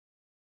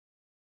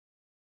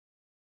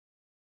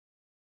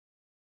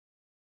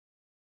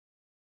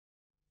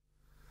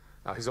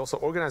He's also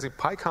organizing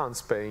PyCon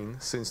Spain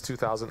since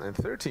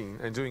 2013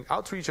 and doing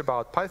outreach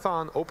about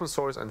Python, open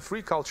source, and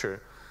free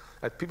culture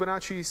at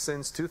Fibonacci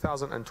since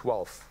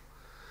 2012.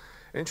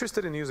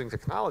 Interested in using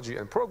technology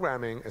and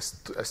programming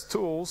as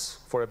tools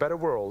for a better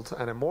world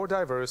and a more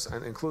diverse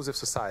and inclusive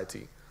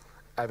society.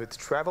 Avid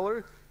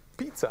traveler,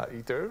 pizza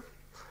eater,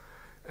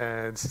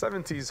 and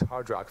 70s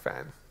hard rock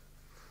fan.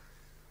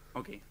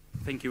 Okay,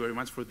 thank you very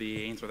much for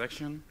the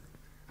introduction.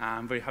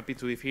 I'm very happy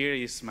to be here.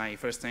 It's my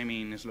first time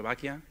in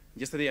Slovakia.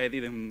 Yesterday I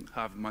didn't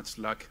have much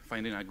luck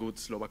finding a good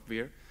Slovak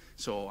beer,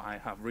 so I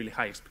have really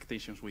high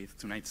expectations with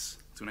tonight's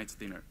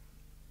dinner.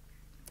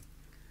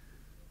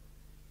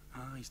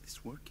 Is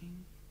this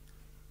working?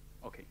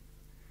 Okay.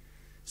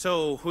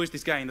 So who is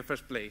this guy in the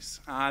first place?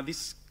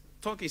 This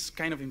talk is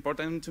kind of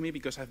important to me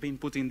because I've been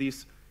putting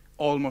this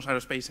almost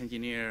aerospace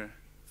engineer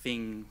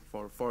thing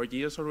for 4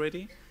 years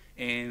already.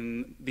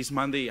 And this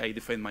Monday, I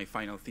defend my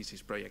final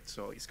thesis project,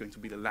 so it's going to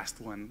be the last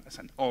one as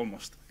an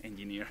almost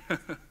engineer.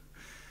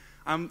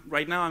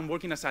 Right now, I'm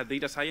working as a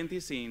data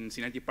scientist in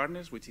Synergy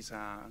Partners, which is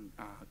a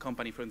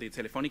company from the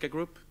Telefonica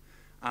group.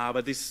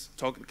 But this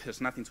talk has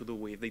nothing to do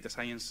with data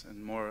science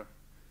and more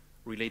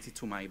related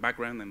to my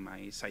background and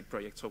my side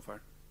project so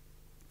far.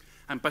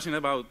 I'm passionate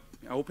about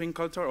open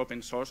culture,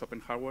 open source, open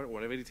hardware,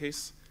 whatever it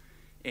is.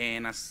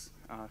 And as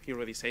he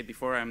already said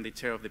before, I'm the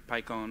chair of the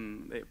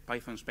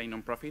Python Spain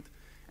nonprofit.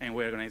 And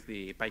we organize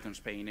the PyCon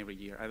Spain every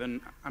year.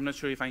 I'm not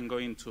sure if I'm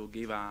going to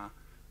give a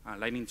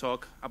lightning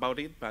talk about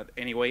it, but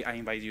anyway, I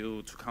invite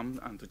you to come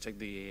and to check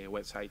the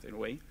website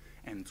anyway,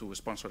 and to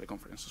sponsor the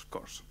conference, of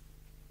course.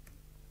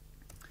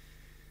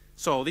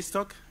 So this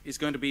talk is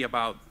going to be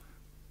about,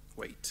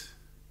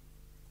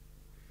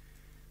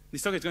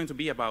 This talk is going to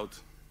be about,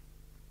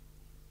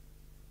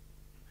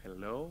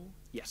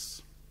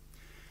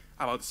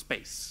 about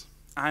space.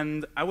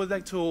 And I would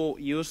like to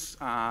use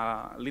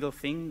a little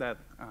thing that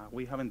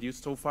we haven't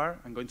used so far.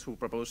 I'm going to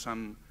propose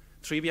some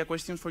trivia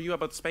questions for you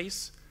about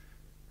space.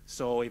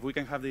 So if we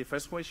can have the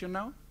first question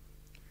now.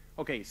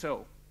 Okay,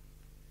 so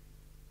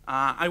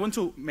I want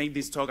to make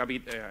this talk a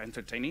bit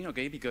entertaining,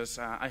 okay, because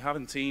I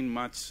haven't seen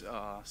much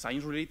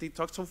science-related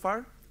talk so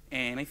far.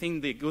 And I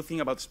think the good thing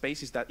about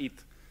space is that it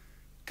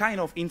kind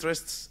of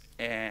interests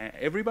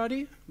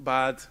everybody,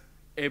 but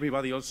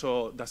everybody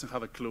also doesn't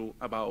have a clue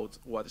about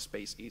what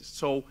space is.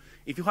 So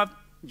if you have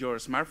your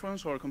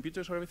smartphones or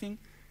computers or everything,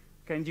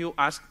 can you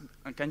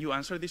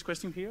answer this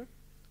question here?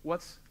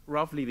 What's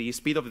roughly the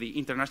speed of the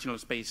International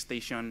Space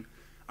Station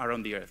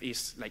around the Earth?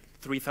 Is like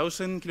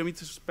 3,000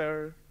 kilometers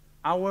per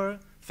hour,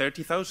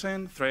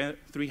 30,000,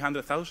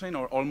 300,000,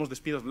 or almost the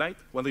speed of light?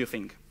 What do you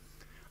think?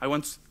 I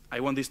want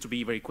this to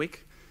be very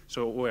quick,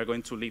 so we're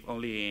going to leave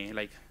only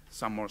like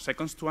some more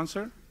seconds to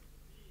answer.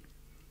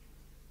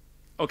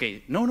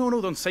 Okay, no,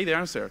 don't say the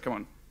answer, come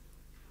on.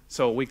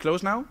 So we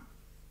close now?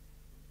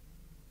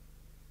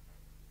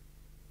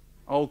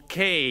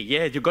 Okay,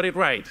 yeah, you got it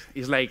right.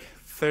 It's like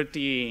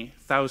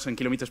 30,000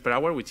 kilometers per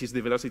hour, which is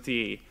the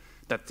velocity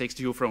that takes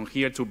you from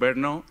here to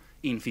Brno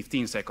in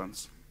 15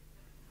 seconds.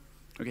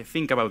 Okay,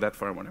 think about that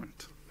for a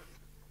moment.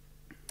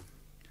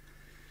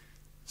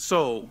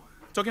 So,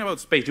 talking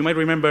about space, you might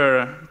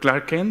remember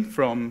Clark Kent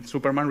from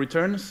Superman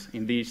Returns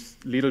in this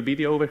little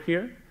video over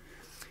here.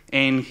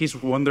 And he's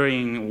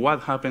wondering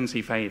what happens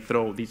if I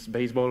throw this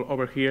baseball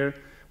over here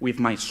with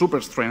my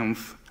super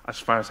strength as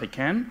far as I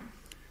can.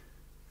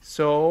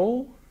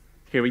 So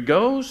here it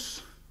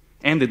goes.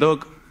 And the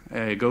dog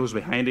goes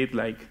behind it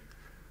like,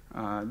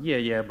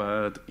 yeah,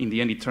 but in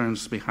the end it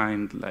turns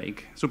behind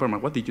like,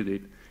 Superman, what did you do?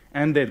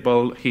 And that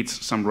ball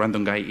hits some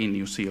random guy in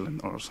New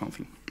Zealand or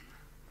something.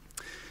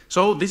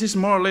 So this is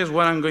more or less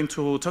what I'm going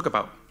to talk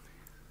about.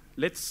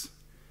 Let's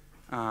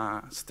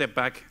step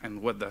back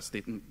and what does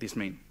this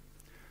mean?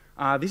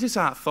 This is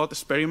a thought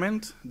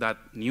experiment that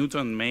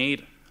Newton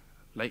made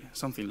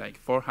something like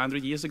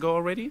 400 years ago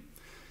already.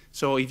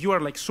 So if you are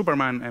like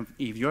Superman, and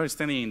if you are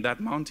standing in that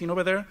mountain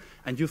over there,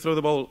 and you throw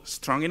the ball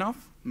strong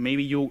enough,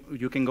 maybe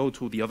you can go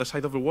to the other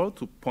side of the world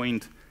to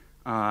point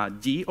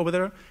G over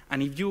there,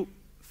 and if you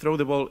throw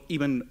the ball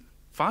even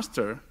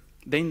faster,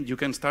 then you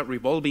can start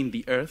revolving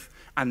the Earth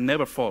and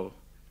never fall.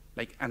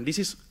 And this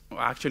is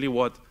actually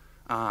what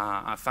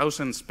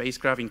 1,000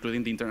 spacecraft,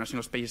 including the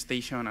International Space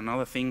Station and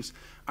other things,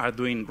 are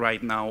doing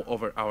right now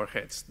over our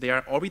heads. They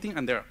are orbiting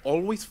and they're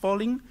always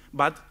falling,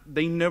 but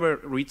they never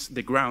reach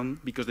the ground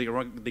because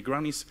the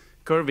ground is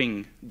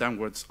curving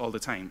downwards all the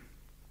time.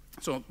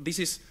 So this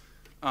is,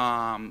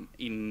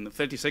 in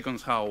 30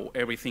 seconds, how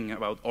everything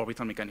about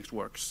orbital mechanics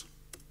works.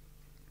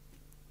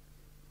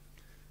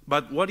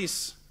 But what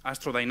is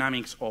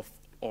astrodynamics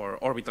or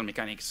orbital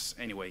mechanics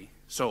anyway?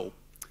 So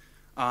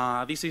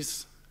this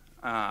is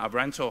a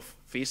branch of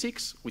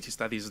physics, which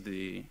studies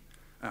the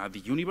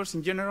universe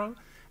in general.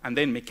 And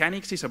then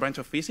mechanics is a branch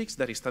of physics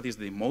that studies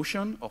the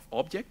motion of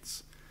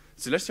objects.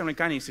 Celestial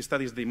mechanics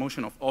studies the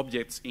motion of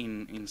objects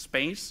in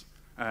space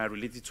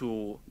related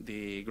to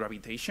the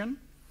gravitation.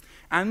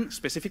 And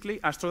specifically,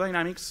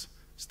 astrodynamics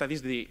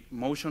studies the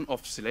motion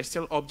of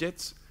celestial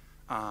objects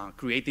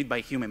created by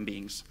human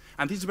beings.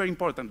 And this is very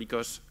important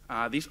because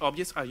these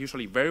objects are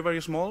usually very,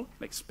 very small,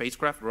 like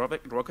spacecraft,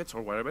 rockets,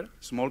 or whatever,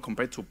 small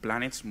compared to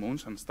planets,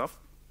 moons, and stuff.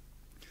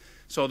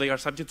 So they are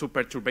subject to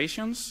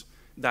perturbations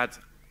that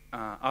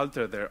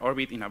alter their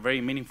orbit in a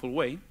very meaningful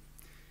way.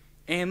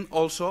 And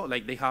also,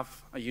 like, they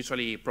have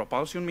usually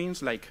propulsion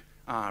means, like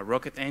a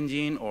rocket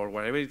engine or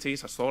whatever it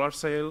is, a solar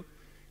sail,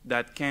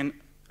 that can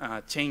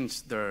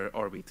change their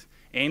orbit.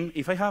 And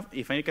if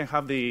I can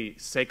have the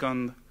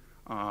second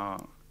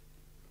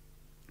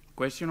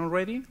question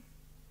already,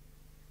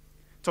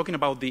 talking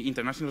about the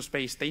International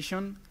Space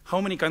Station, how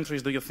many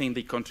countries do you think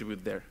they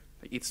contribute there?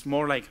 It's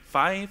more like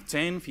 5,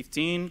 10,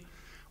 15,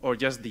 or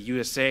just the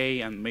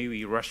USA and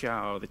maybe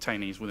Russia or the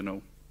Chinese, we don't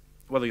know.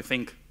 What do you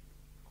think?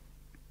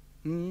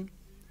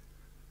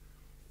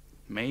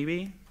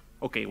 Maybe?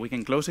 Okay, we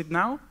can close it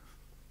now.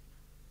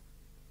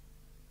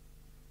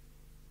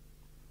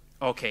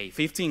 Okay,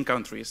 15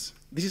 countries.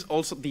 This is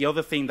also the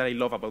other thing that I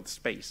love about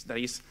space. There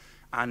is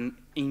an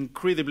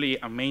incredibly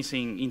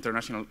amazing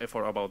international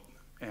effort about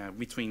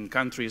between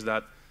countries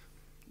that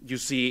you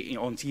see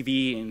on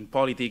TV in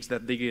politics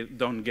that they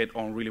don't get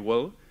on really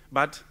well.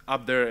 But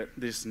up there,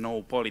 there's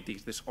no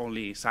politics. There's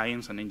only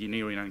science and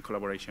engineering and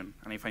collaboration.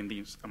 And I find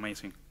this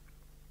amazing.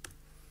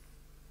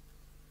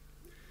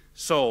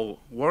 So,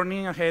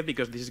 warning ahead,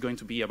 because this is going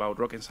to be about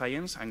rocket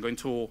science, I'm going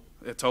to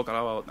talk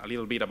a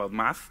little bit about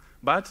math,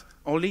 but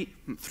only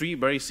 3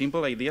 very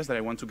simple ideas that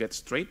I want to get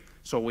straight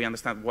so we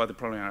understand what the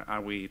problem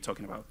are we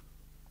talking about.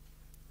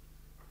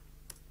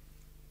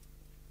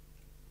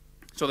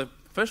 So the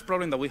first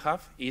problem that we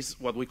have is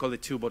what we call the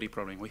two-body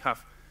problem. We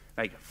have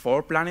like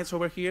 4 planets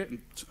over here,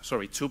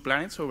 sorry, 2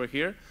 planets over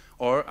here,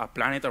 or a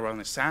planet around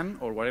the sun,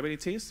 or whatever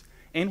it is,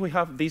 and we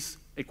have this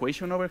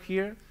equation over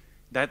here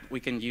that we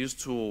can use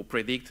to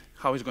predict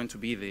how is going to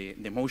be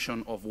the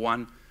motion of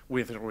one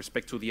with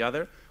respect to the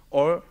other,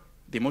 or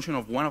the motion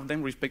of one of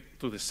them with respect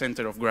to the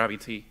center of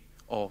gravity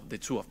of the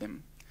 2 of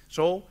them.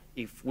 So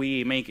if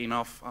we make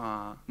enough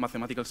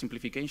mathematical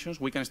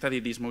simplifications, we can study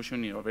this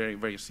motion in a very,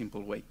 very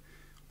simple way.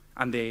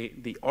 And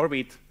the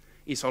orbit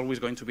is always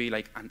going to be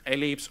like an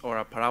ellipse or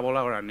a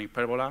parabola or an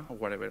hyperbola or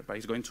whatever, but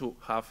it's going to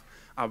have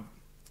a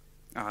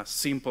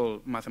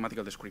simple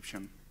mathematical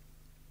description.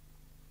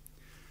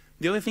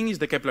 The other thing is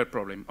the Kepler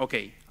problem.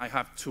 Okay, I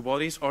have 2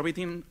 bodies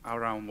orbiting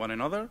around one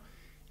another,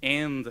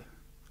 and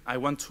I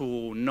want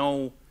to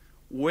know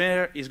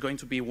where is going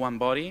to be one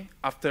body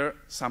after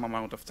some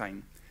amount of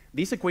time.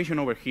 This equation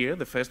over here,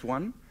 the first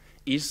one,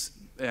 is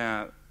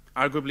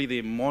arguably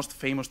the most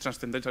famous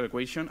transcendental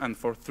equation, and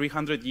for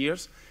 300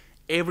 years,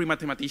 every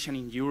mathematician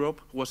in Europe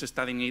was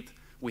studying it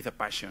with a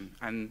passion.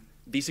 And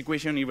this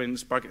equation even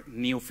sparked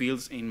new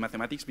fields in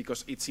mathematics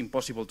because it's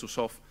impossible to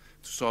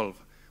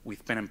solve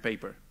with pen and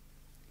paper.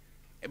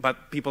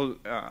 But people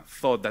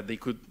thought that they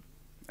could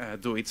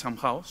do it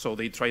somehow, so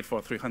they tried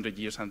for 300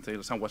 years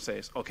until someone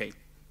says, okay,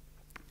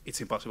 it's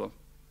impossible.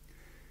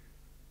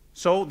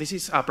 So this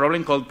is a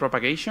problem called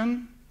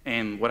propagation,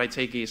 and what I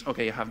take is,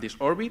 okay, I have this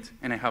orbit,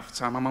 and I have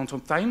some amount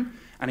of time,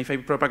 and if I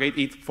propagate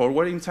it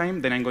forward in time,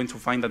 then I'm going to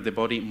find that the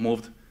body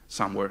moved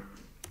somewhere.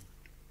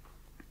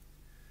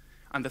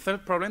 And the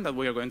third problem that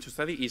we are going to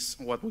study is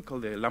what we call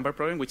the Lambert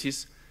problem, which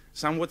is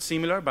somewhat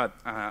similar, but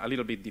a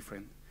little bit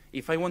different.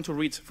 If I want to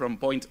reach from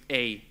point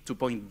A to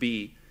point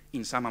B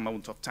in some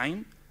amount of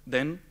time,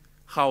 then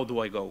how do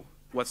I go?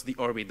 What's the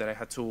orbit that I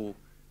had to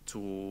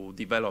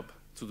develop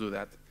to do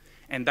that?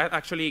 And that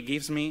actually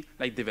gives me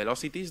like the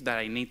velocities that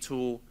I need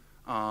to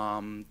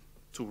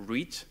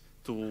reach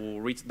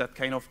that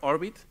kind of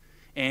orbit.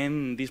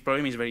 And this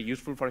problem is very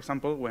useful, for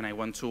example, when I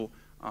want to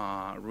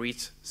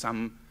reach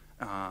some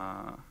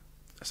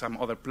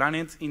other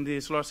planet in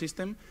the solar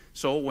system.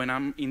 So when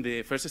I'm in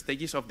the first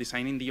stages of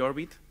designing the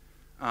orbit,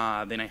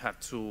 then I have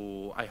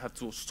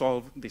to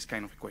solve this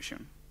kind of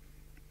equation.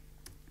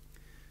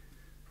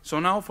 So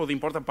now for the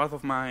important part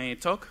of my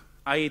talk,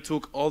 I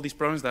took all these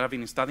problems that I've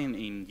been studying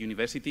in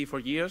university for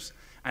years,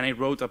 and I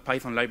wrote a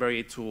Python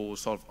library to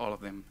solve all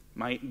of them.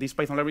 This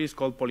Python library is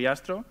called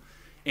poliastro,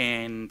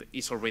 and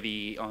it's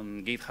already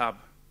on GitHub.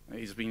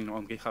 It's been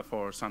on GitHub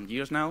for some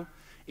years now.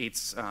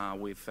 It's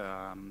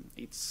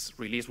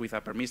released with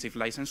a permissive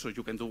license, so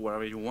you can do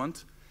whatever you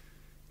want.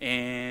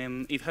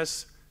 And it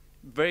has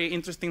very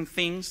interesting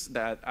things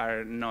that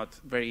are not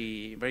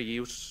very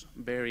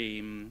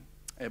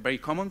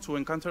common to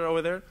encounter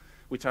over there,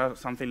 which are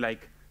something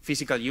like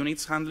physical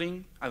units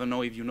handling. I don't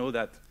know if you know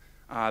that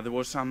there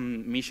was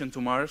some mission to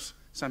Mars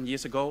some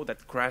years ago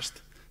that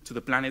crashed to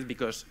the planet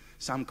because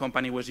some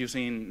company was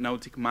using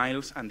nautic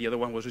miles and the other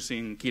one was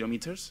using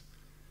kilometers.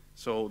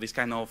 So this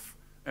kind of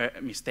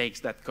mistakes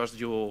that cost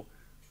you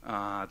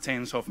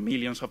tens of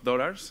millions of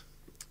dollars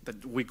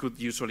that we could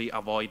usually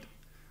avoid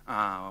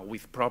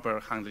with proper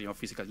handling of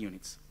physical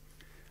units.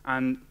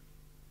 And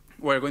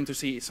we're going to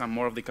see some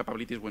more of the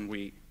capabilities when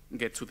we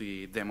get to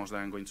the demos that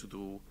I'm going to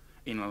do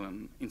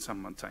in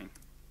some time.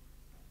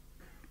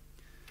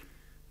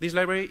 This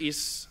library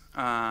is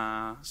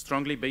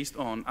strongly based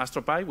on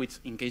AstroPy, which,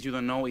 in case you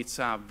don't know, it's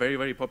a very,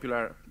 very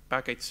popular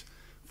package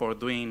for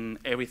doing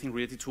everything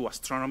related to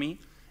astronomy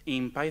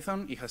in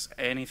Python. It has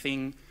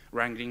anything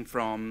ranging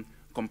from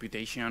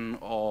computation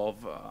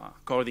of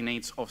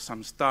coordinates of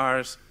some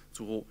stars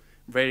to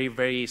very,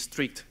 very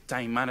strict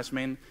time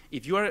management.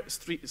 If you are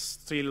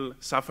still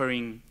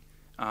suffering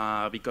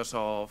because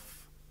of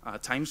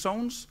time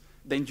zones,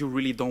 then you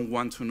really don't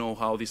want to know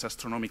how this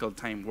astronomical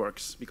time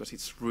works, because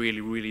it's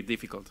really, really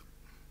difficult.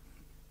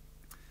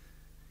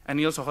 And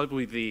it also helps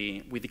with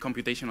the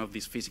computation of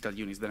these physical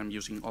units that I'm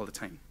using all the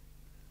time.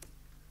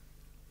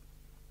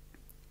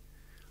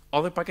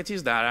 Other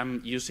packages that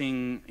I'm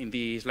using in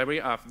this library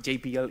are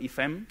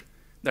JPL-FM.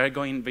 They're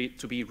going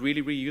to be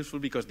really, really useful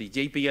because the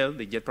JPL,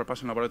 the Jet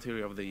Propulsion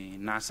Laboratory of the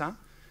NASA,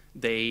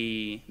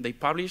 they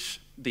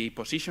publish the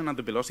position and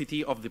the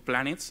velocity of the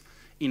planets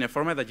in a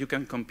format that you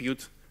can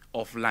compute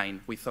offline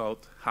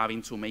without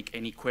having to make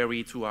any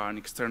query to an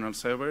external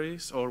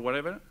servers or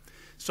whatever.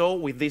 So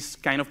with this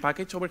kind of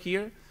package over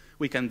here,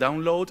 we can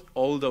download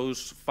all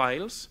those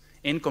files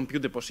and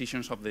compute the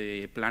positions of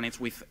the planets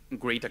with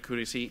great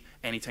accuracy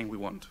anytime we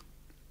want.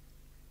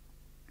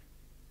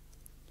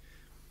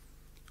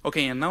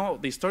 Okay, and now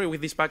the story with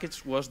this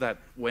package was that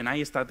when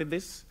I started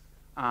this,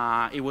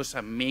 it was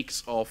a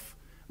mix of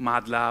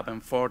MATLAB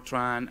and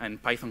FORTRAN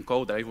and Python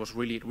code that it was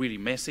really, really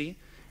messy,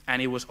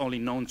 and it was only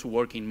known to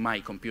work in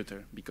my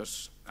computer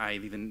because I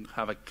didn't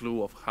have a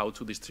clue of how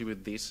to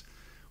distribute this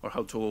or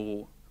how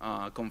to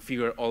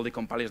configure all the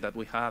compilers that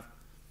we have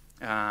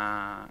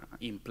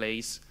in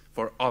place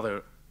for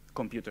other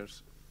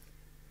computers.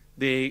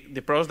 The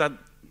pros that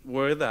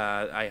were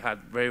that I had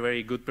very,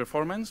 very good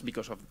performance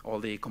because of all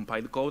the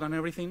compiled code and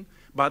everything,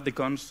 but the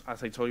cons,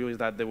 as I told you, is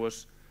that there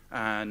was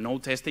no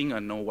testing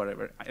and no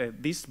whatever.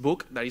 This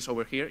book that is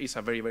over here is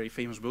a very, very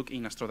famous book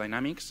in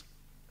Astrodynamics,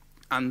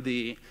 and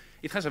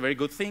it has a very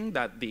good thing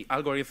that the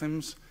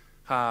algorithms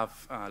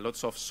have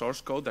lots of source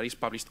code that is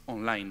published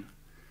online.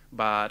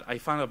 But I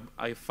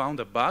found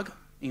a bug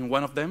in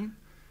one of them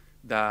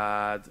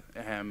that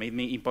made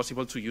me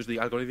impossible to use the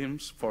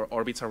algorithms for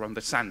orbits around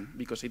the sun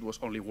because it was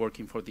only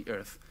working for the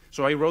Earth.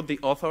 So I wrote the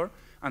author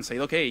and said,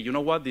 okay, you know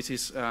what, this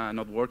is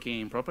not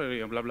working properly,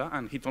 and blah, blah.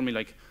 And he told me,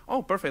 like,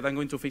 oh, perfect, I'm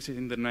going to fix it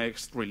in the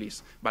next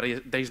release. But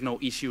there is no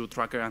issue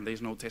tracker and there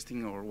is no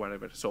testing or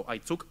whatever. So I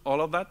took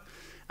all of that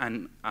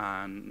and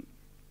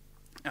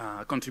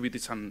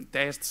contributed some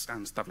tests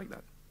and stuff like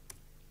that.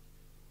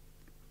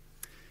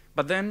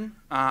 But then,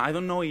 I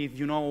don't know if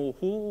you know,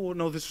 who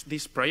knows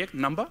this project,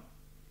 numba?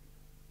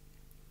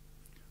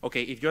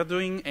 Okay, if you're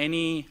doing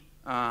any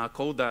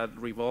code that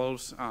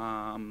revolves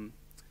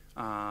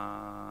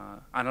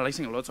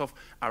analyzing lots of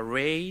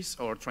arrays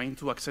or trying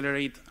to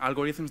accelerate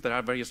algorithms that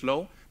are very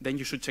slow, then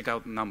you should check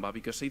out numba,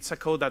 because it's a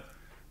code that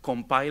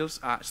compiles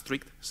a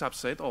strict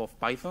subset of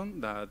Python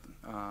that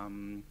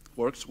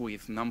works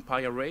with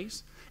NumPy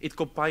arrays. It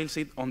compiles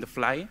it on the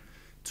fly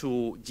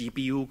to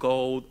GPU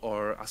code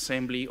or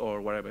assembly or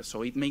whatever.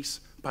 So it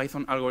makes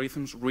Python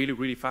algorithms really,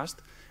 really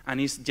fast,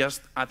 and it's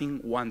just adding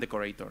one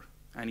decorator,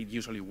 and it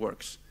usually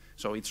works.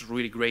 So it's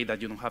really great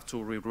that you don't have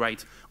to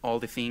rewrite all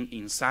the thing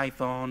in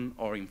Python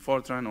or in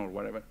FORTRAN or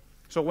whatever.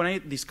 So when I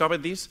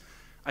discovered this,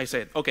 I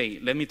said, okay,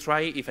 let me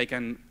try if I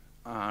can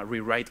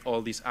rewrite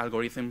all these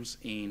algorithms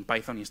in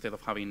Python instead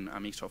of having a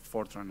mix of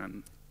FORTRAN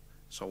and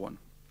so on.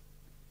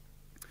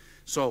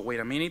 So wait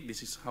a minute,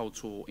 this is how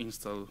to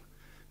install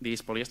this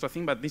poliastro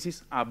thing, but this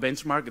is a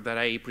benchmark that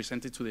I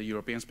presented to the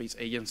European Space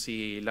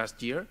Agency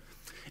last year.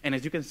 And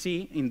as you can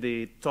see in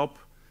the top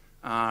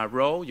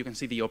row, you can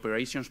see the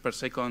operations per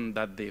second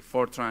that the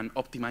FORTRAN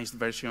optimized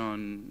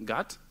version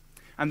got.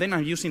 And then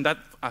I'm using that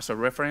as a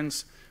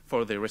reference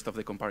for the rest of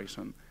the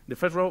comparison. The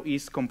first row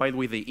is compiled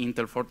with the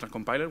Intel FORTRAN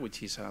compiler,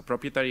 which is a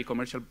proprietary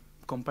commercial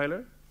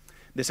compiler.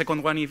 The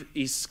second one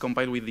is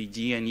compiled with the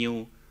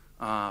GNU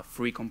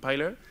free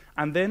compiler.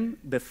 And then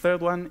the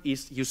third one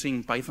is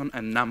using Python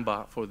and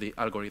numba for the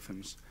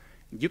algorithms.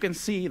 You can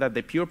see that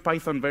the pure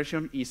Python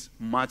version is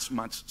much,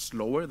 much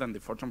slower than the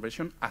FORTRAN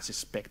version, as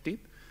expected.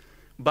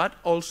 But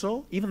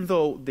also, even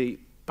though the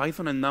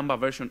Python and numba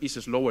version is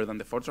slower than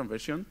the FORTRAN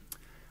version,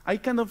 I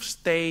kind of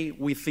stay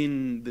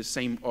within the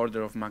same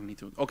order of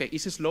magnitude. Okay,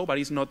 it's slow, but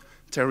it's not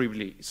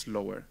terribly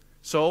slower.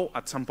 So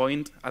at some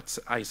point,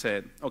 I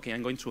said, okay,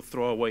 I'm going to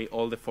throw away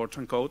all the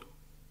FORTRAN code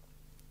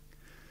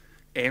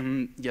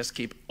and just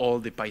keep all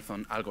the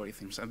Python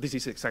algorithms. And this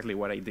is exactly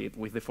what I did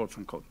with the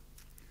FORTRAN code.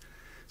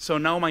 So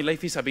now my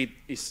life is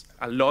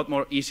a lot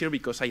more easier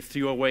because I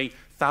threw away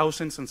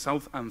thousands and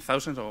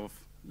thousands of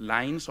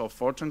lines of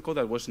FORTRAN code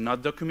that was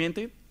not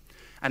documented.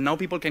 And now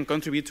people can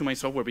contribute to my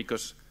software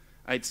because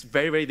it's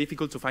very, very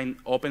difficult to find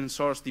open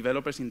source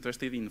developers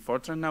interested in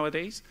FORTRAN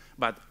nowadays.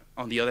 But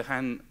on the other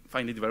hand,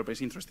 finding developers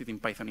interested in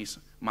Python is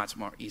much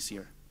more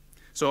easier.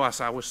 So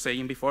as I was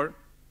saying before,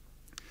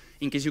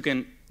 in case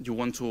you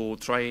want to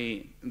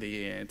try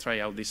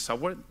out this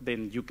software,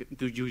 then you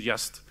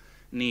just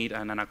need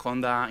an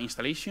Anaconda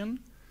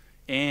installation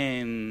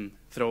and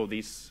throw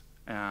this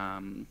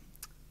command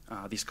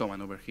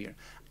over here.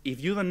 If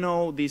you don't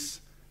know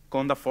this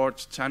Conda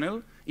Forge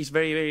channel, it's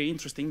very, very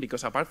interesting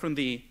because apart from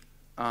the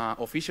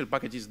official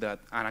packages that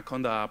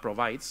Anaconda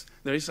provides,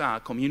 there is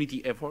a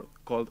community effort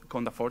called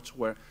Conda Forge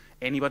where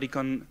anybody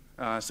can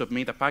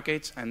submit a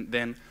package and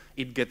then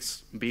it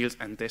gets built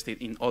and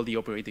tested in all the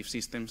operative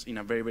systems in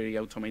a very, very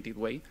automated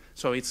way.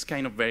 So it's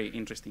kind of very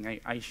interesting.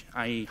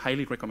 I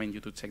highly recommend you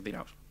to check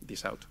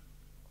this out.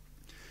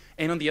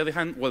 And on the other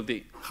hand, well,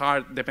 the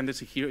hard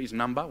dependency here is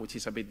numba, which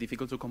is a bit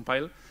difficult to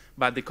compile,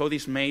 but the code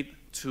is made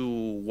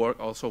to work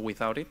also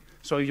without it.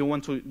 So if you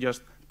want to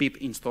just pip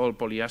install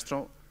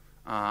poliastro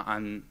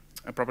and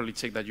properly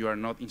check that you are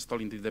not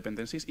installing the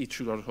dependencies, it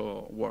should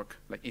also work.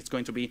 Like, it's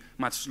going to be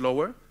much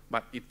slower,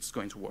 but it's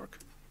going to work.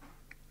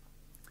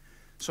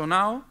 So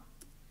now,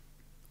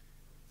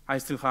 I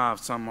still have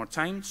some more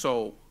time,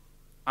 so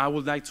I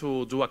would like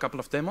to do a couple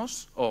of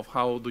demos of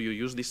how do you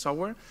use this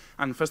software.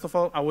 And first of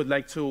all, I would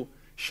like to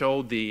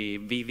show the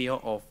video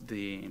of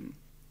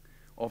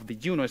the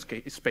Juno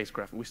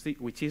spacecraft,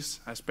 which is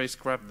a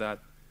spacecraft that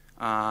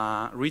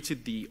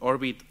reached the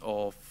orbit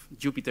of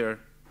Jupiter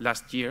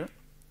last year.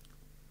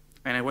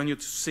 And I want you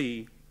to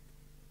see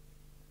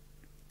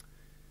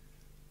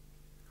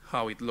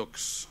how it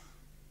looks.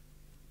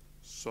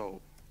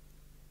 So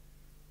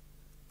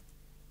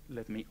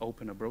let me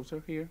open a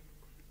browser here.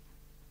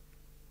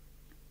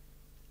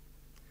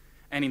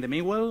 And in the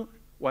meanwhile,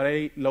 while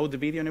I load the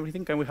video and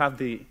everything, can we have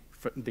the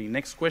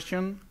next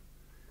question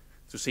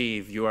to see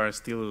if you are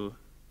still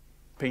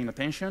paying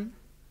attention?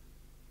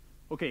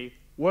 Okay,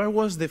 where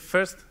was the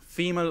first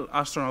female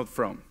astronaut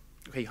from?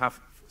 Okay, you have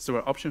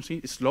several options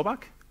here.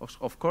 Slovak,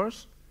 of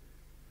course.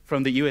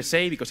 From the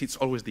USA, because it's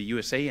always the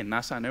USA and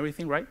NASA and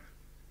everything, right?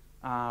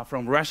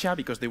 From Russia,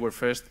 because they were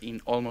first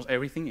in almost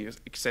everything,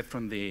 except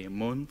from the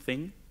moon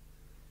thing.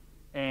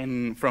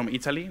 And from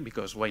Italy,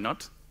 because why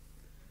not?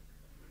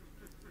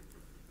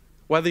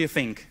 What do you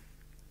think?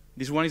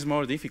 This one is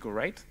more difficult,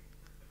 right?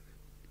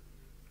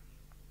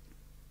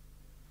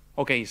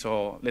 Okay,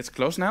 so let's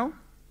close now.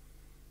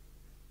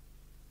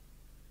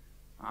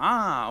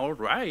 All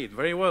right,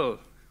 very well.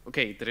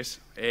 Okay,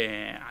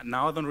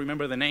 now I don't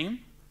remember the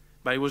name,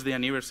 but it was the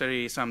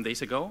anniversary some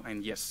days ago,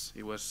 and yes,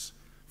 it was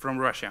from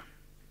Russia.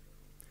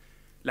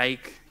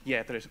 Like,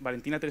 yeah,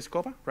 Valentina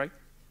Tereskova, right?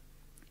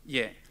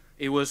 Yeah,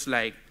 it was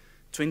like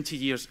 20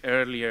 years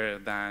earlier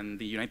than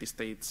the United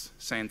States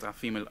sent a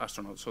female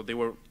astronaut, so they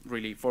were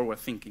really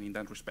forward-thinking in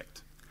that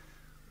respect.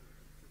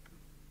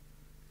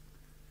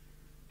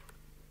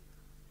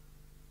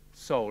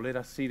 So let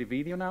us see the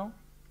video now.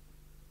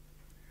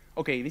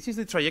 Okay, this is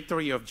the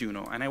trajectory of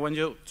Juno, and I want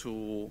you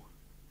to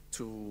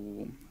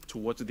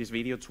watch this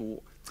video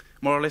to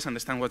more or less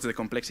understand what's the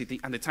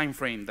complexity and the time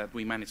frame that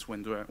we manage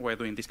when we're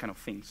doing these kind of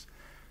things.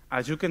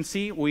 As you can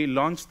see, we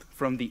launched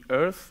from the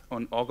Earth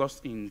on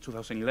August in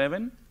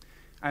 2011,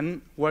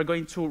 and we're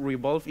going to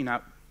revolve in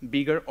a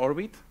bigger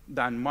orbit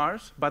than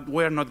Mars, but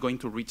we're not going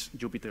to reach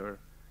Jupiter,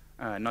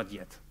 not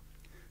yet.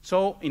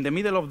 So in the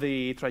middle of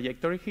the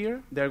trajectory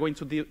here, they're going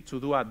to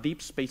do a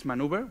deep space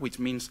maneuver, which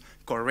means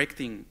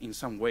correcting in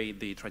some way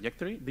the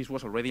trajectory. This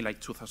was already like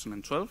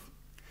 2012.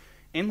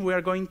 And we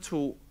are going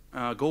to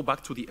go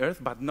back to the Earth,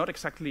 but not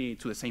exactly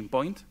to the same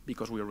point,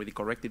 because we already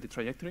corrected the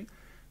trajectory,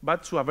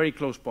 but to a very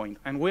close point.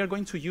 And we are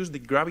going to use the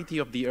gravity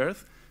of the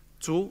Earth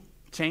to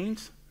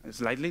change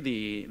slightly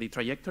the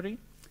trajectory,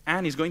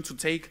 and it's going to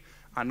take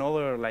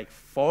another like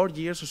 4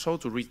 years or so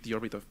to reach the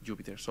orbit of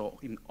Jupiter. So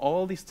in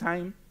all this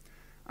time,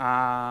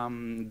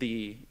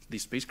 the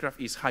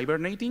spacecraft is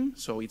hibernating,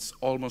 so it's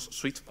almost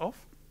switched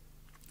off.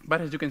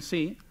 But as you can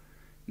see,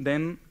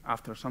 then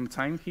after some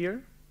time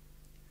here,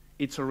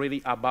 it's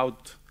already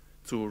about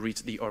to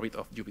reach the orbit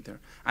of Jupiter.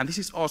 And this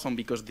is awesome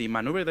because the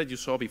maneuver that you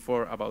saw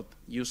before about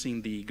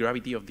using the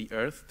gravity of the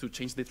Earth to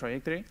change the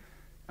trajectory,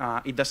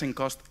 it doesn't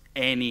cost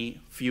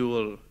any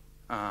fuel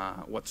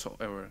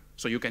whatsoever.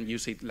 So you can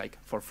use it like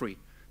for free.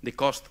 The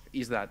cost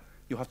is that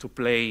you have to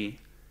play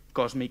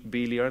cosmic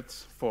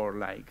billiards for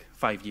like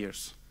 5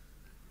 years.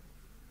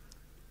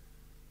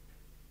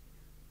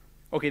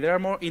 Okay, there are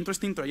more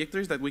interesting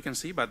trajectories that we can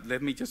see, but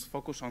let me just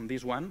focus on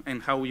this one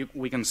and how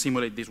we can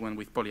simulate this one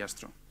with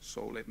poliastro.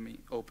 So let me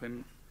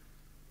open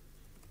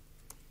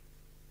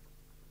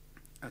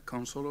a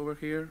console over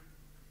here.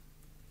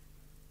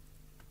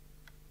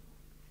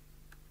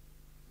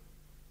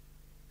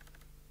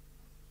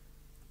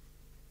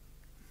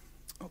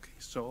 Okay,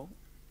 so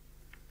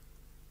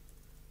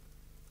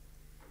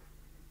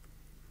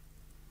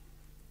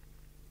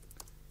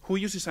who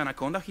uses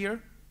Anaconda here?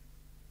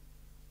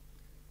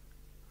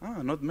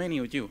 Not many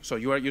of you. So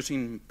you are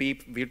using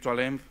pip, virtual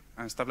env,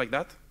 and stuff like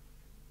that?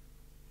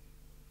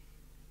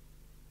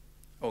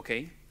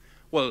 Okay.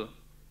 Well,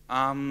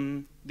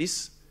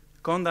 this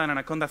Conda and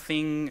Anaconda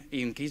thing,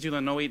 in case you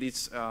don't know it,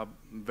 it's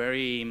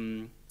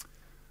very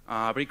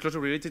closely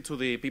related to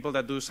the people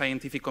that do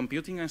scientific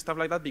computing and stuff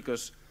like that,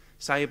 because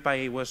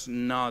SciPy was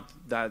not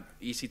that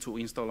easy to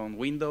install on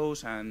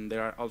Windows, and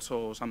there are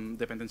also some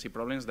dependency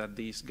problems that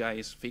these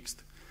guys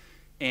fixed.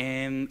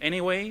 And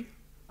anyway,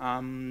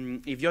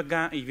 if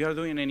you're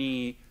doing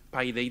any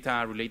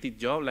PyData related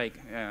job, like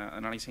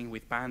analyzing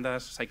with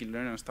pandas,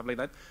 scikit-learn, and stuff like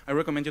that, I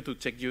recommend you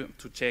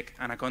to check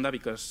Anaconda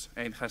because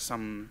it has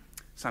some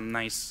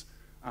nice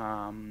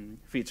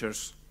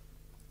features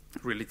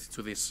related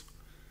to this.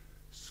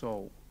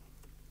 So,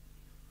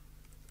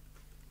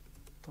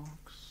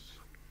 talks.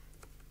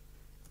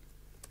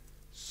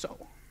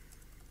 So.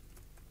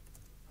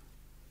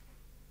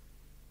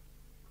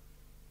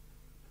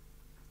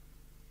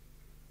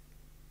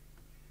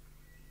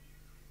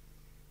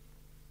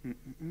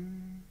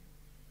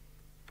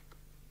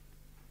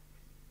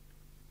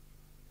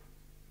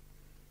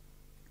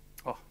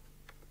 Oh.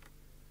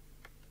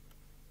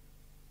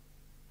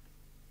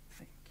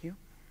 Thank you.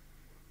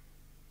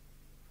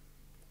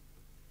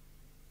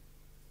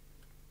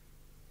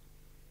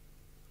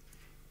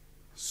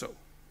 So.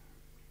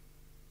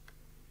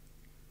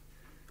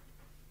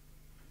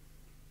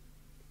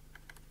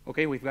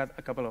 Okay, we've got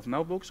a couple of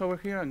notebooks over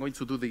here. I'm going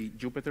to do the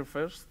Jupiter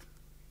first.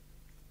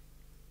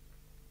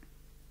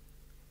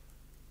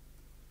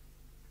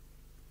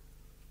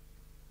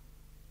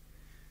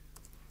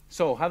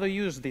 So how do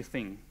you use this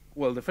thing?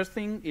 Well, the first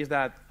thing is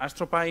that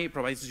AstroPy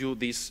provides you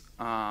these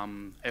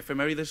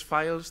ephemeridess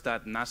files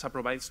that NASA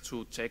provides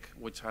to check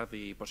which are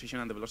the position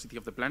and the velocity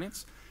of the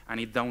planets, and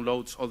it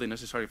downloads all the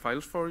necessary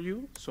files for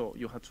you, so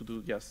you have to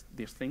do just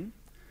this thing.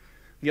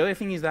 The other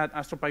thing is that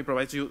AstroPy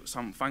provides you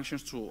some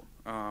functions to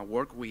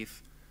work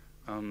with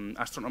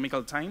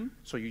astronomical time,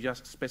 so you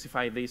just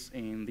specify this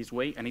in this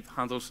way, and it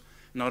handles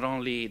not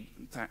only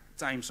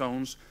time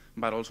zones,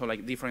 but also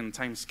like different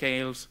time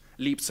scales,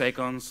 leap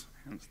seconds,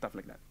 and stuff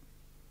like that.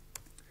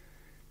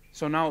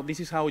 So now this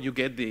is how you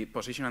get the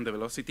position and the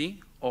velocity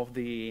of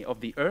the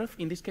Earth,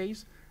 in this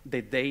case,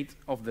 the date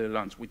of the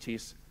launch, which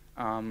is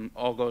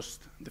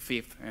August the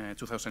 5th,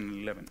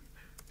 2011.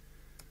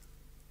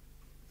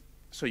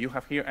 So you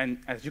have here, and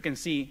as you can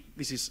see,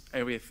 this is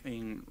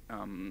everything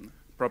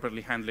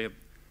properly handled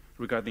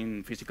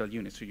regarding physical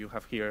units. So you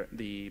have here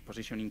the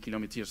position in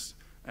kilometers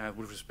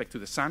with respect to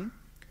the sun,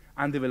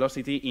 and the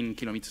velocity in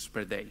kilometers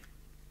per day.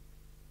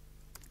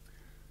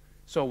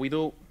 So we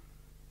do,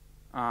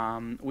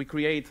 we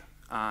create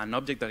an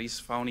object that is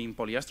found in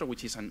poliastro,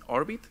 which is an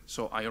orbit.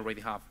 So I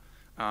already have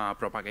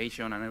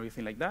propagation and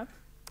everything like that.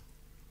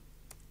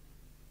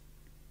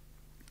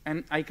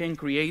 And I can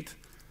create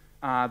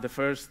the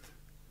first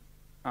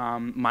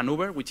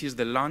maneuver, which is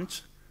the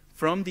launch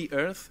from the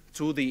Earth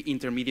to the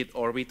intermediate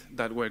orbit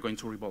that we're going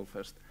to revolve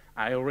first.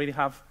 I already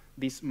have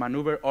these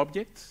maneuver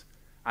objects.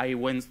 I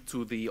went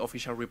to the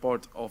official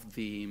report of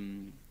the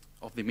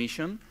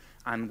mission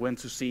and went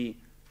to see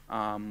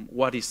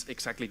what is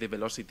exactly the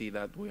velocity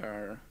that we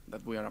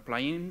are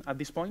applying at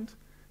this point.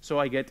 So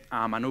I get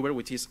a maneuver,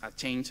 which is a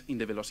change in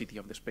the velocity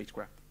of the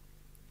spacecraft.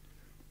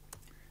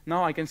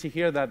 Now I can see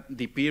here that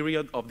the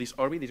period of this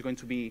orbit is going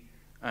to be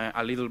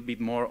a little bit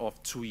more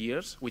of 2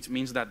 years, which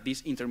means that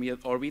this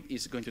intermediate orbit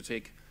is going to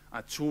take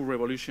 2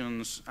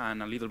 revolutions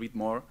and a little bit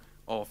more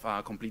of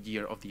a complete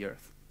year of the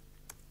Earth.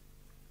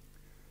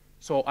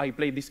 So I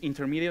play this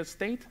intermediate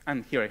state,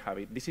 and here I have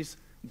it. This is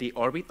the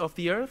orbit of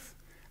the Earth,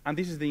 and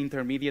this is the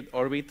intermediate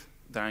orbit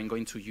that I'm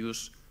going to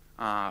use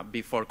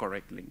before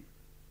correcting.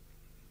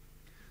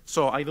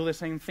 So I do the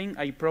same thing.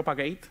 I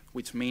propagate,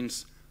 which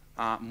means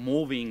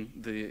moving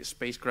the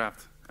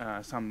spacecraft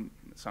some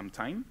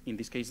time. In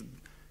this case,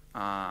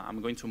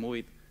 I'm going to move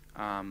it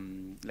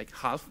like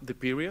half the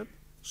period,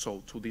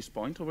 so to this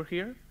point over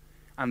here.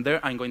 And there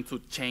I'm going to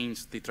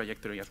change the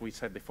trajectory, as we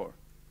said before.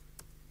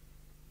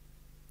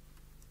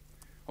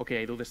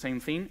 Okay, I do the same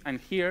thing. And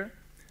here,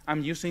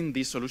 I'm using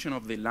this solution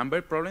of the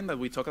Lambert problem that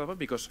we talked about,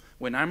 because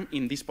when I'm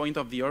in this point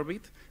of the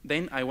orbit,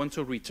 then I want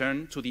to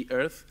return to the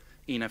Earth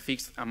in a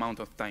fixed amount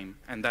of time.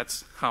 And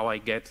that's how I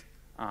get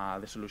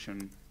the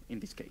solution in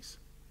this case.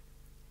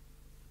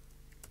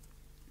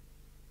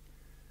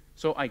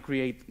 So I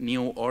create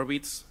new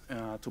orbits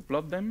to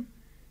plot them.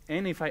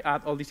 And if I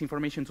add all this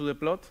information to the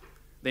plot,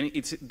 then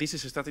this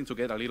is starting to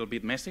get a little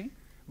bit messy.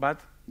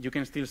 But you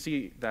can still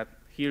see that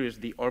here is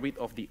the orbit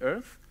of the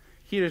Earth.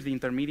 Here is the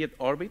intermediate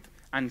orbit.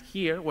 And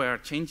here we are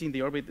changing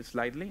the orbit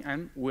slightly,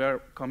 and we are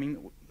coming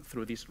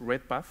through this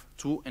red path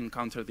to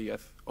encounter the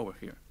Earth over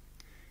here.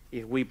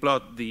 If we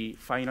plot the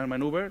final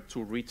maneuver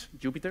to reach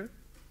Jupiter,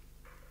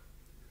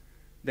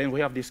 then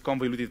we have this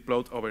convoluted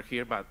plot over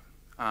here, but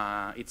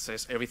it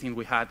says everything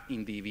we had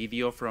in the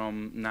video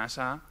from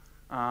NASA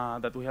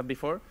that we had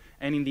before.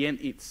 And in the end,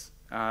 it's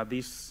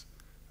this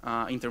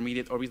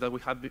intermediate orbit that we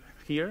had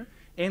here.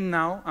 And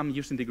now I'm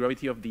using the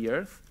gravity of the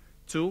Earth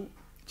to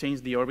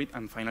change the orbit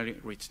and finally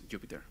reach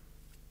Jupiter.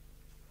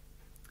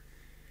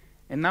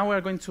 And now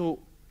we're going to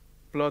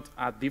plot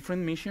a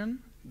different mission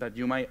that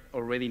you might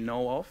already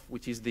know of,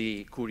 which is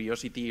the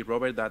Curiosity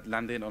rover that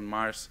landed on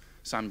Mars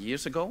some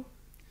years ago.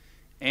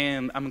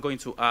 And I'm going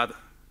to add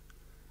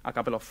a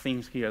couple of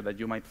things here that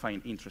you might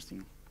find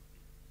interesting.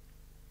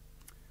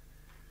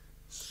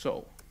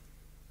 So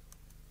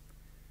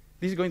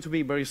this is going to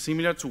be very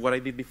similar to what I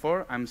did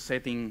before. I'm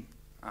setting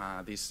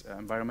these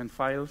environment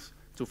files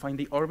to find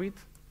the orbit.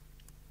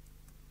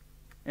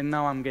 And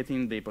now I'm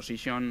getting the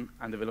position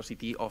and the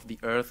velocity of the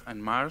Earth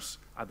and Mars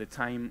at the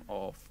time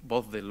of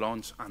both the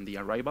launch and the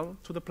arrival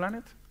to the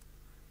planet.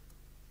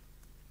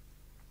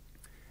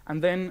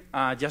 And then,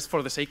 just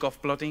for the sake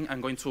of plotting,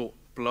 I'm going to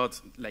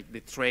plot like the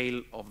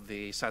trail of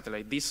the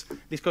satellite. This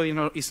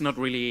code is not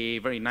really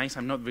very nice.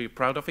 I'm not very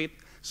proud of it.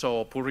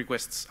 So pull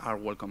requests are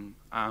welcome.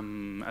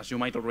 As you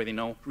might already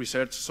know,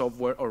 research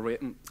software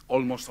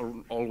almost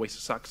always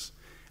sucks.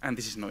 And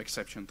this is no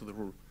exception to the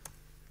rule.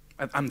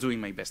 I'm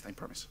doing my best, I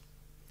promise.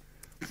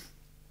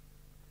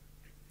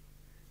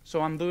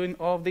 So I'm doing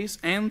all of this,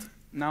 and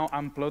now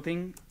I'm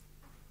plotting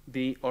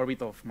the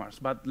orbit of Mars.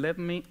 But let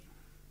me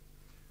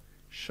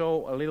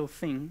show a little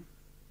thing.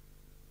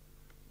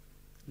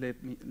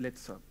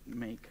 Let's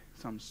make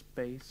some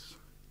space.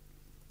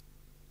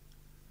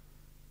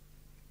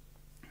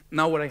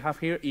 Now what I have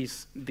here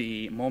is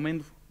the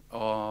moment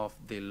of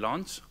the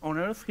launch on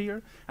Earth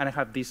here, and I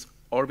have this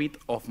orbit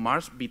of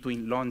Mars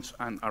between launch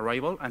and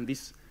arrival, and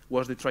this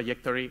was the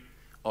trajectory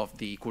of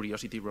the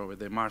Curiosity rover,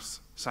 the Mars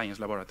Science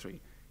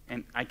Laboratory.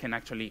 And I can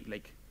actually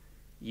like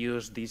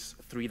use this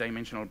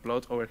three-dimensional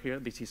plot over here.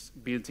 This is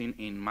built in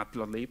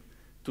Matplotlib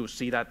to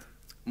see that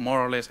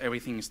more or less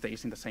everything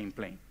stays in the same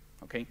plane,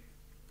 okay?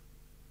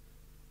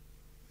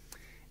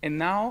 And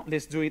now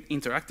let's do it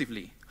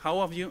interactively.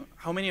 How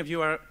many of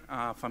you are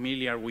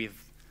familiar with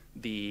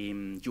the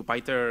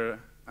Jupyter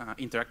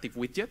interactive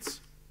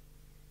widgets?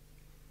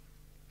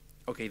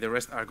 Okay, the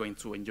rest are going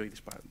to enjoy this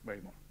part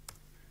very more.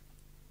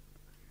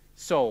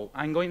 So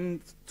I'm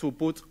going to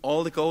put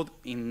all the code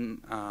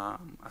in a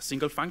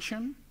single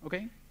function,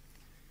 okay?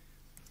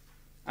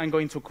 I'm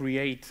going to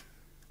create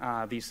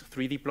this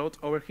 3D plot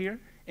over here,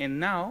 and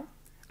now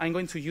I'm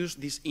going to use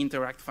this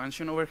interact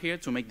function over here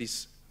to make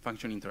this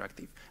function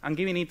interactive. I'm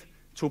giving it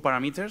 2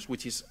 parameters,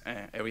 which is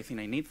everything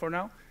I need for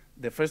now.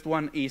 The first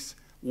one is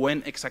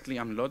when exactly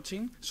I'm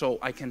launching, so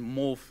I can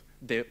move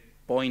the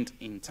point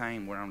in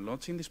time where I'm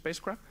launching the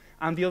spacecraft.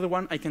 And the other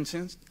one, I can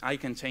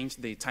change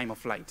the time of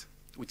flight,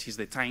 which is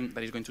the time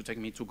that is going to take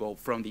me to go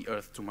from the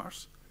Earth to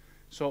Mars.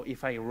 So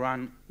if I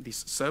run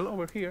this cell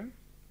over here,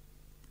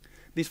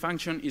 this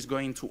function is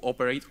going to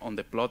operate on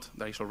the plot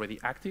that is already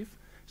active.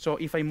 So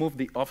if I move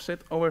the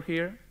offset over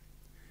here,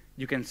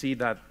 you can see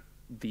that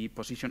the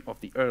position of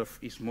the Earth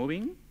is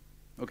moving,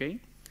 okay?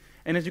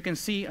 And as you can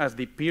see, as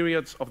the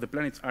periods of the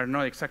planets are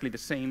not exactly the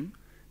same,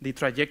 the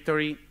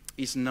trajectory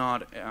is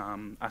not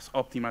as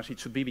optimal as it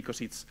should be because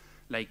it's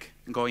like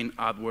going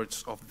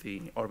outwards of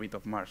the orbit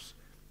of Mars.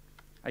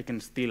 I can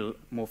still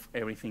move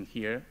everything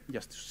here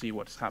just to see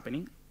what's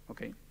happening,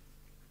 okay?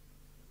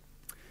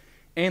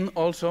 And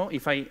also,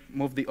 if I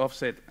move the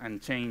offset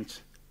and change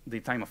the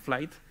time of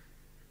flight,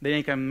 then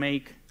I can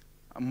make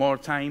more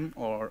time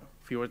or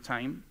fewer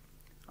time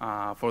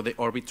for the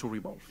orbit to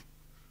revolve.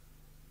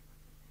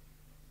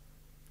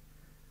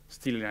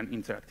 Still in an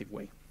interactive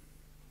way.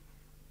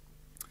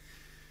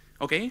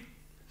 Okay,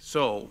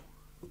 so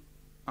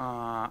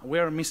we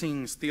are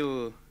missing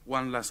still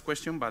one last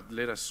question, but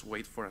let us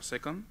wait for a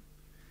second.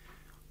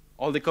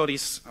 All the code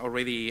is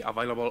already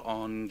available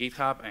on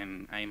GitHub,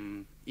 and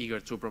I'm eager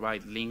to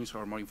provide links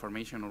or more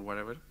information or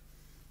whatever.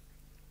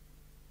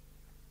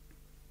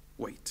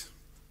 Wait.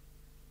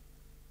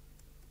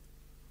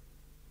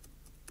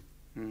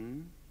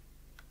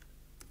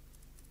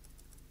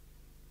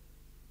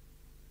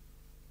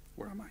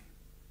 Where am I?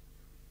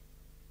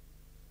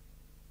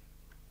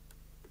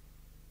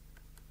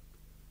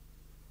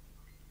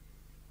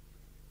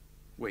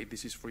 Wait,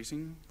 this is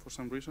freezing for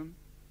some reason.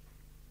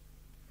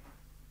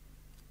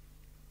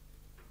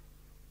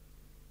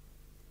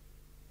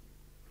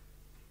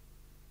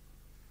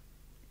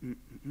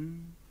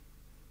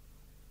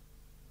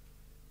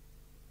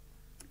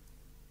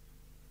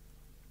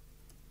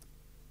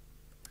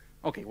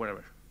 Okay,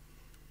 whatever.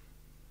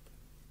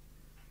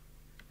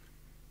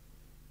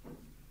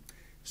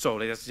 So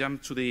let us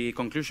jump to the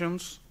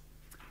conclusions.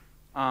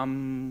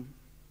 My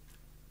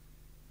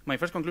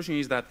first conclusion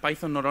is that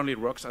Python not only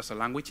rocks as a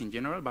language in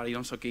general, but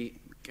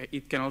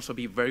it can also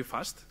be very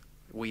fast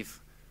with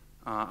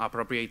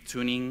appropriate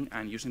tuning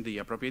and using the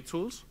appropriate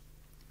tools.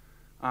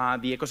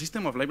 The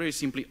ecosystem of libraries is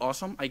simply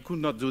awesome. I could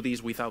not do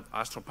this without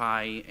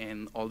AstroPy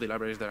and all the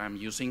libraries that I'm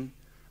using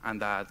and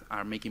that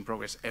are making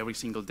progress every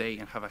single day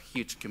and have a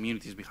huge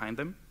communities behind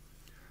them.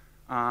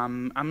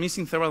 I'm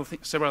missing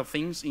several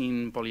things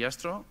in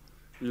Poliastro,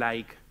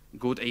 like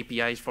good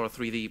APIs for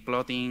 3D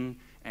plotting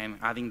and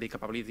adding the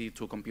capability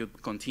to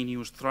compute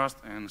continuous thrust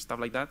and stuff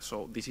like that.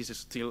 So this is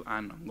still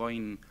an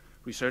ongoing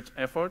research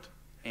effort,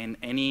 and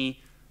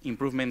any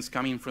improvements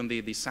coming from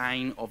the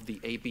design of the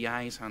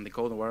APIs and the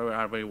code or whatever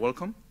are very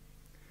welcome.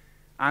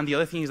 And the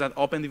other thing is that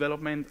open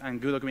development and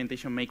good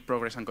documentation make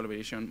progress and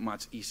collaboration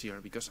much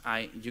easier because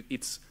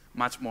it's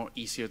much more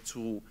easier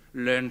to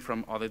learn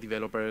from other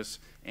developers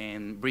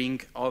and bring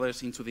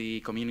others into the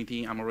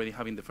community. I'm already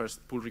having the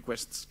first pull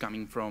requests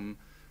coming from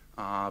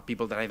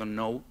people that I don't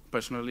know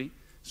personally,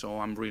 so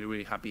I'm really,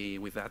 really happy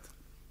with that.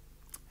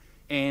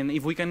 And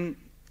if we can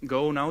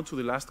go now to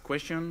the last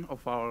question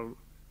of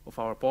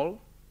our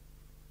poll.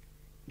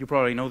 You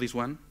probably know this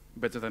one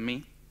better than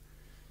me.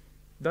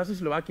 does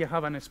Slovakia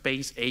have a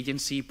space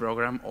agency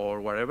program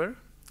or whatever?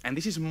 And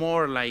this is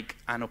more like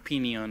an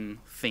opinion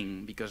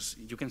thing, because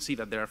you can see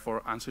that there are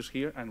 4 answers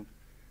here, and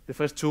the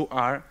first 2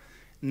 are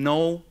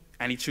no,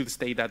 and it should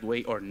stay that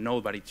way, or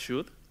no, but it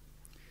should.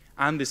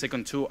 And the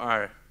second 2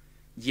 are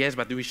yes,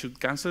 but we should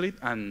cancel it,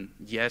 and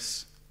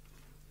yes,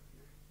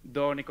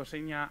 do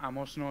nekoseña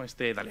amosno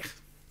este dalej.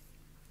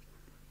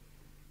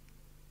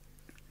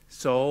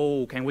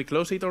 So can we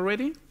close it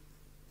already?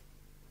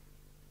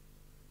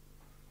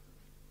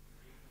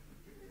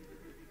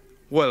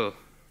 Well,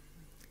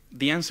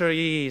 the answer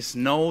is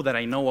no, that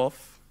I know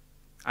of.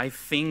 I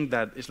think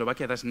that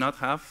Slovakia does not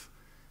have,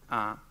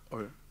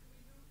 or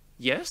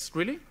yes,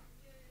 really?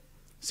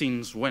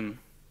 Since when?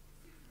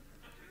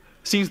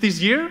 Since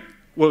this year?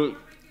 Well,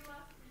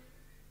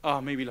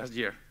 maybe last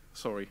year,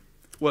 sorry.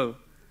 Well,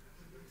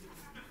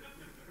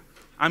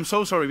 I'm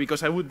so sorry,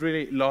 because I would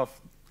really love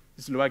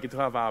Slovakia to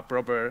have a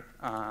proper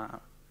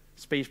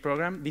space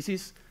program. This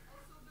is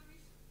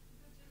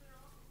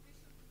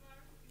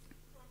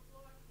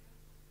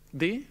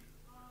the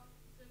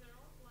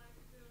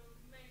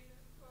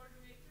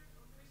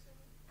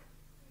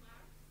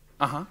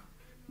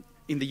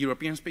in the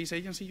European Space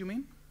Agency, you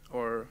mean?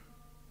 Or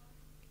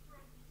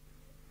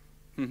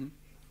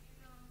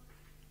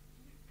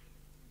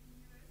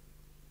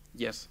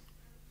yes.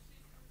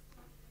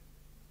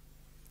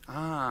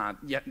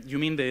 Yeah, you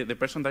mean the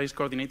person that is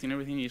coordinating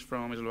everything is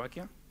from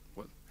Slovakia?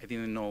 Well, I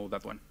didn't know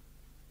that one.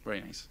 Very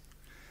nice.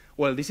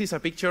 Well, this is a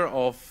picture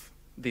of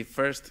the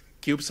first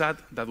CubeSat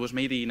that was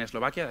made in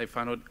Slovakia. I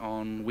found it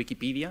on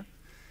Wikipedia.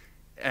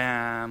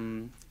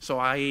 So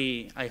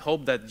I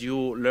hope that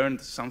you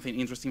learned something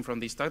interesting from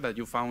this talk, that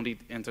you found it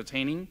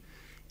entertaining.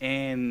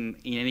 And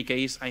in any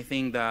case, I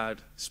think that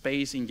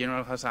space in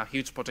general has a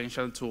huge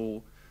potential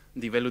to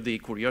develop the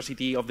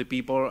curiosity of the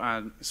people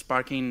and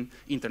sparking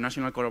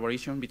international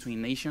collaboration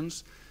between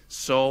nations.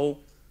 So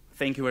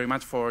thank you very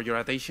much for your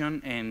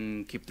attention,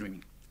 and keep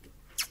dreaming.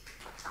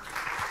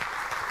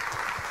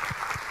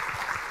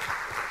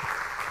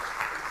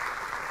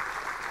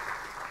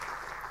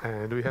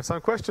 And we have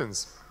some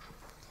questions.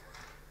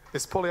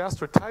 Is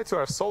poliastro tied to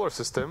our solar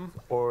system,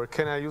 or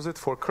can I use it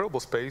for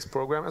Kerbal Space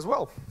program as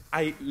well?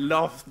 I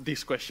love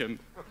this question.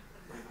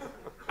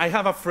 I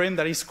have a friend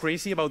that is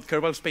crazy about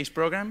Kerbal Space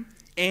program,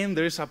 and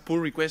there is a pull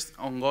request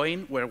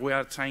ongoing where we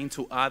are trying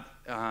to add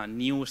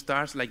new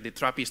stars, like the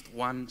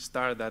TRAPPIST-1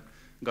 star that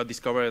got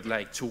discovered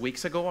like 2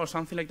 weeks ago or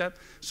something like that.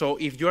 So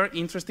if you are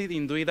interested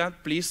in doing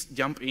that, please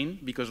jump in,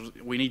 because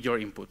we need your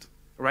input.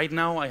 Right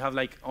now, I have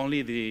like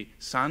only the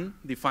sun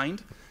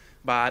defined,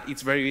 but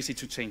it's very easy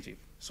to change it.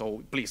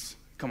 So please,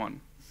 come on.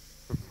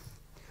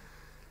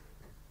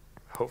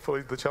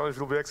 Hopefully the challenge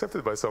will be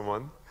accepted by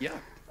someone. Yeah.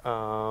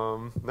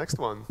 Next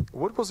one.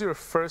 What was your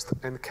first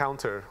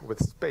encounter with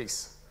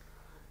space?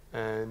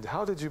 And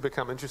how did you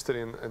become interested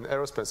in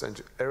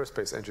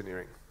aerospace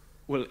engineering?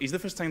 Well, it's the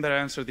first time that I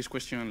answered this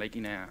question like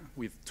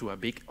to a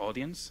big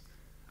audience.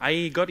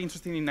 I got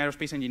interested in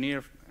aerospace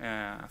engineering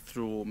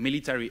through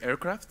military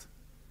aircraft,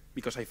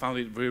 because I found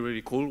it really,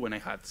 really cool when I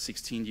had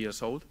 16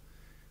 years old.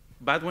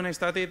 But when I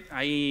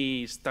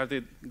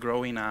started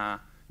growing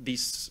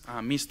this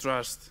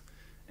mistrust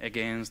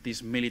against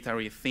this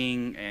military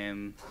thing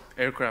and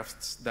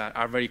aircrafts that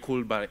are very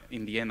cool, but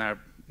in the end are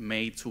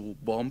made to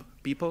bomb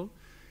people.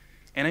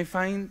 And I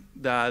find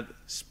that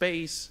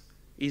space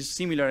is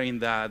similar in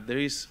that there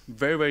is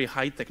very, very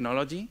high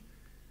technology,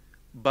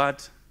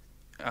 but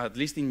at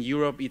least in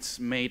Europe, it's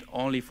made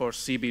only for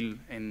civil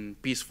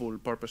and peaceful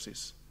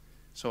purposes.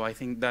 So I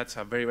think that's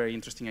a very, very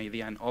interesting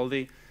idea, and all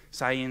the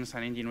science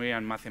and engineering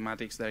and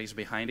mathematics that is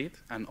behind it,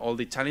 and all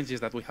the challenges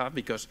that we have,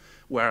 because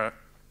we're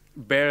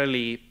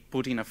barely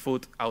putting a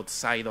foot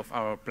outside of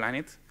our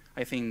planet.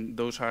 I think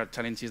those are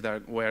challenges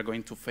that we are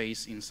going to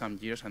face in some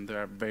years, and they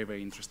are very,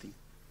 very interesting.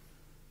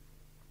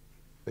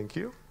 Thank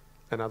you.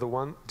 Another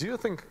one. Do you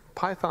think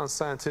Python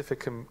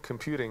scientific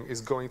computing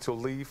is going to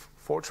leave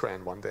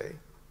FORTRAN one day?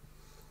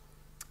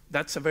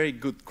 That's a very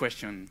good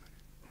question.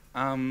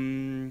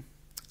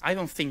 I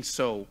don't think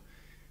so.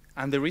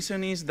 And the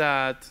reason is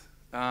that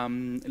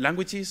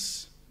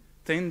languages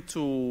tend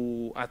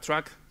to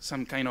attract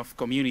some kind of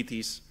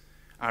communities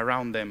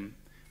around them.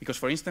 Because,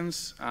 for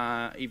instance,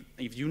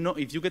 if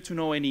you get to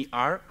know any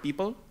R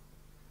people,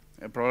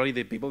 probably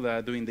the people that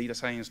are doing data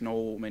science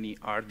know many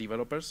R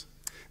developers,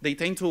 they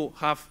tend to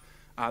have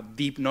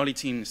deep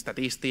knowledge in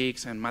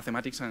statistics and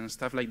mathematics and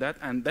stuff like that,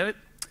 and that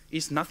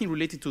is nothing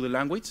related to the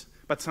language,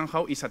 but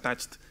somehow is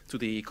attached to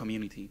the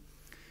community.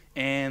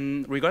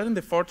 And regarding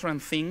the FORTRAN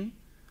thing,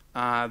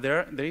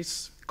 there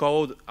is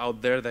code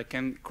out there that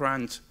can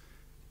crunch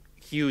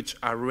huge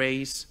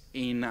arrays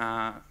in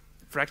a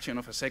fraction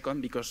of a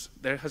second, because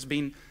there has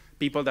been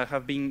people that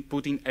have been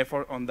putting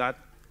effort on that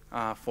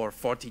for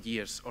 40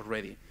 years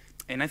already.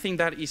 And I think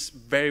that is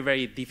very,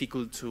 very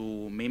difficult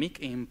to mimic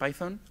in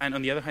Python. And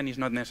on the other hand, it's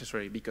not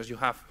necessary, because you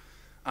have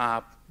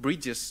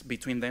bridges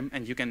between them,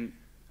 and you can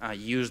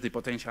use the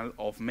potential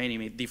of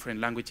many different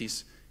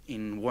languages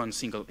in one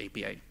single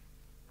API.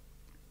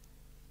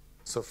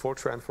 So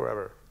FORTRAN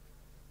forever?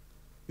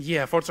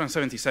 Yeah, FORTRAN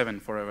 77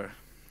 forever,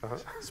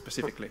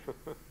 specifically.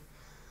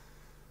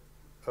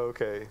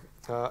 Okay.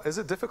 Is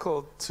it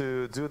difficult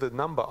to do the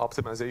numba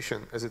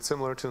optimization? Is it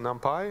similar to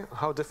NumPy?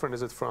 How different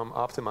is it from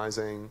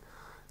optimizing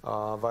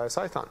via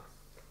Python?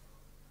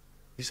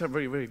 These are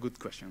very, very good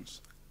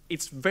questions.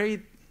 It's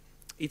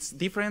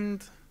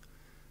different.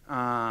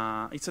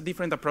 It's a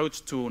different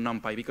approach to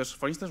NumPy because,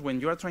 for instance,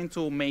 when you are trying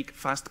to make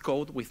fast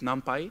code with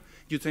NumPy,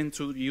 you tend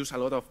to use a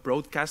lot of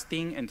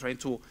broadcasting and try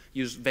to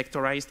use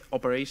vectorized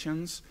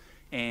operations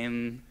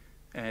and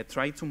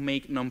try to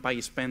make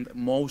NumPy spend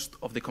most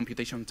of the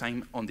computation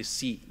time on the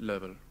C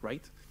level,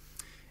 right?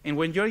 And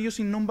when you're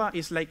using Numba,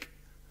 it's like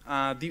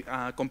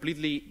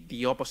completely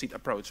the opposite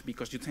approach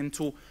because you tend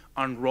to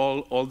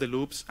unroll all the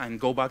loops and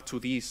go back to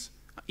this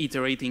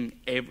iterating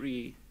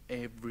every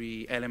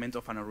element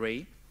of an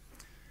array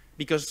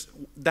because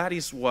that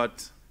is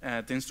what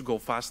tends to go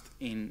fast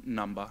in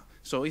Numba.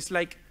 So it's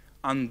like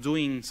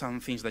undoing some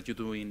things that you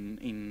do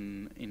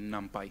in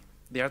NumPy.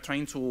 They are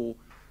trying to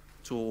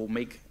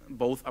make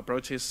both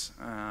approaches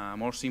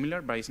more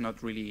similar, but it's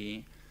not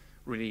really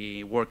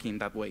working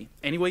that way.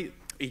 Anyway,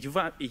 if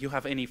you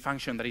have any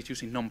function that is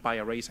using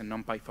NumPy arrays and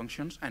NumPy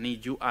functions, and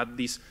if you add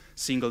this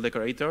single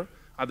decorator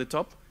at the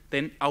top,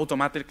 then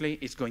automatically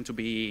it's going to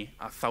be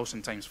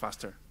 1,000 times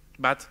faster.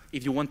 But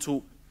if you want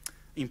to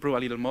improve a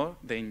little more,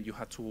 then you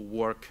have to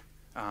work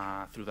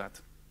through that.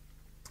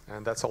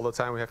 And that's all the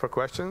time we have for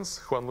questions.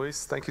 Juan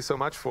Luis, thank you so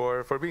much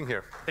for being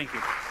here. Thank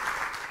you.